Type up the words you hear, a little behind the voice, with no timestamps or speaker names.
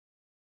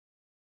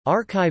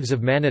Archives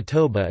of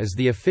Manitoba is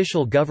the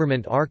official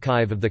government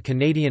archive of the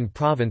Canadian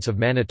province of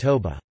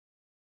Manitoba.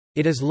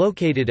 It is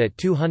located at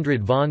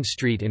 200 Vaughan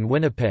Street in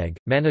Winnipeg,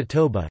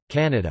 Manitoba,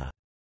 Canada.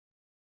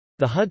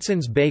 The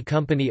Hudson's Bay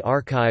Company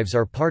Archives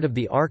are part of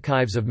the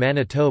Archives of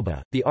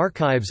Manitoba. The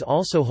Archives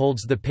also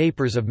holds the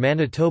papers of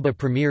Manitoba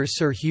Premier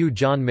Sir Hugh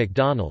John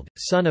Macdonald,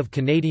 son of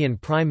Canadian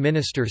Prime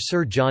Minister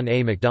Sir John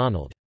A.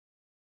 Macdonald.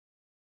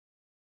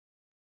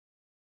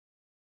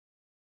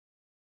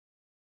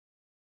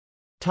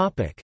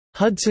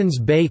 Hudson's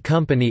Bay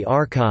Company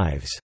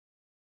Archives.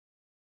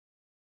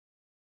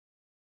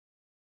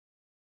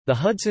 The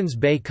Hudson's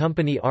Bay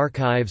Company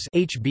Archives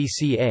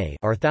 (HBCA)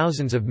 are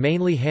thousands of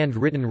mainly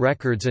hand-written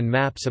records and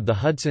maps of the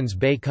Hudson's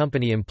Bay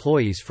Company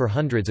employees for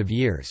hundreds of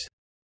years.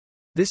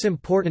 This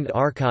important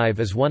archive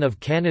is one of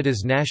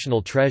Canada's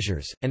national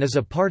treasures, and is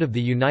a part of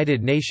the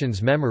United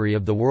Nations Memory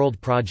of the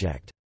World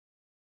project.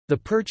 The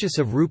purchase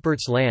of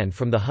Rupert's Land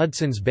from the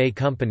Hudson's Bay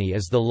Company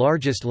is the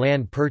largest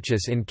land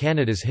purchase in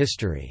Canada's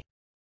history.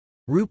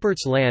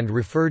 Rupert's Land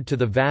referred to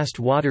the vast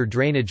water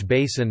drainage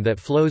basin that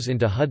flows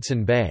into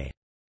Hudson Bay.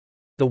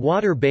 The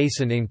water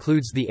basin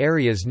includes the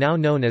areas now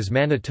known as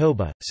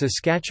Manitoba,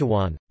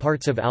 Saskatchewan,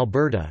 parts of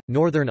Alberta,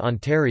 northern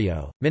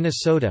Ontario,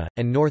 Minnesota,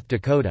 and North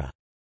Dakota.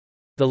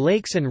 The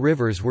lakes and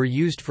rivers were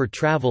used for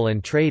travel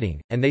and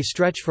trading, and they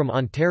stretch from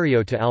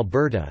Ontario to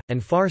Alberta,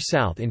 and far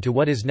south into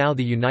what is now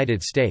the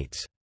United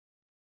States.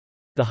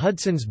 The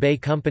Hudson's Bay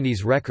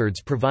Company's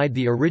records provide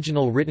the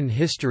original written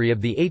history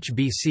of the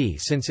HBC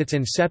since its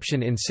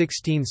inception in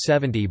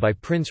 1670 by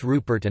Prince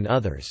Rupert and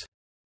others.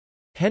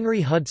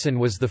 Henry Hudson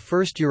was the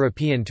first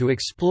European to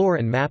explore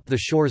and map the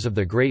shores of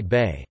the Great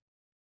Bay.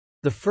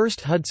 The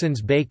first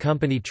Hudson's Bay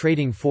Company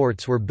trading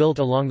forts were built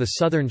along the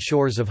southern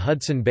shores of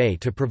Hudson Bay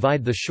to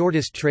provide the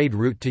shortest trade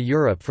route to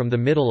Europe from the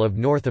middle of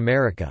North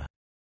America.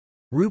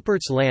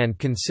 Rupert's Land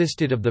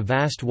consisted of the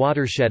vast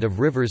watershed of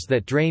rivers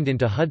that drained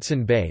into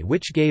Hudson Bay,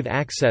 which gave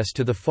access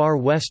to the far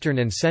western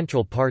and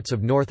central parts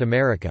of North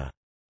America.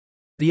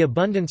 The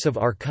abundance of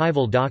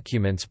archival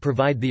documents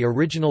provide the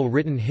original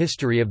written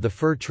history of the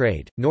fur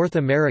trade, North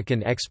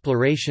American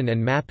exploration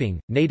and mapping,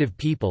 native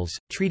peoples,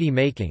 treaty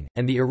making,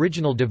 and the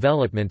original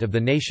development of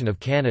the nation of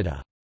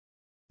Canada.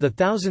 The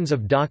thousands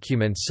of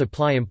documents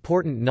supply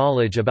important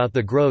knowledge about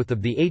the growth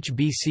of the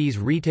HBC's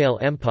retail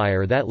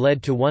empire that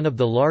led to one of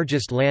the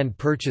largest land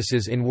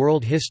purchases in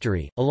world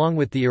history, along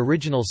with the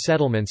original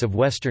settlements of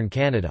Western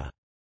Canada.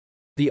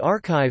 The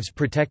archives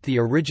protect the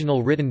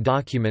original written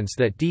documents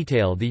that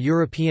detail the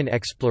European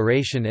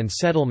exploration and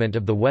settlement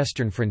of the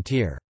western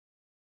frontier.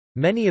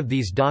 Many of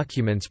these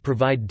documents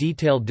provide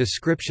detailed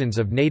descriptions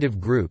of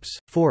native groups,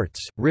 forts,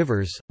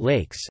 rivers,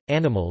 lakes,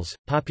 animals,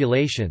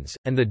 populations,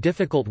 and the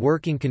difficult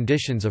working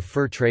conditions of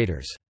fur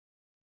traders.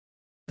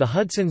 The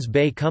Hudson's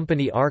Bay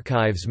Company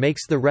Archives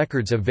makes the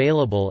records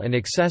available and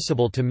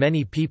accessible to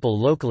many people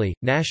locally,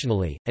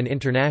 nationally, and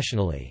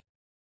internationally.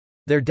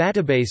 Their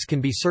database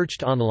can be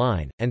searched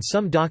online, and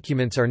some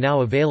documents are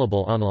now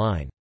available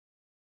online.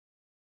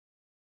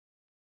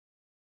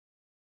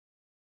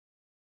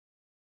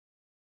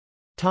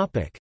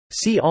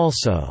 See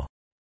also: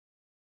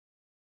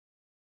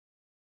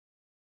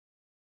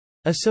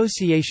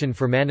 Association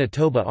for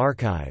Manitoba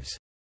Archives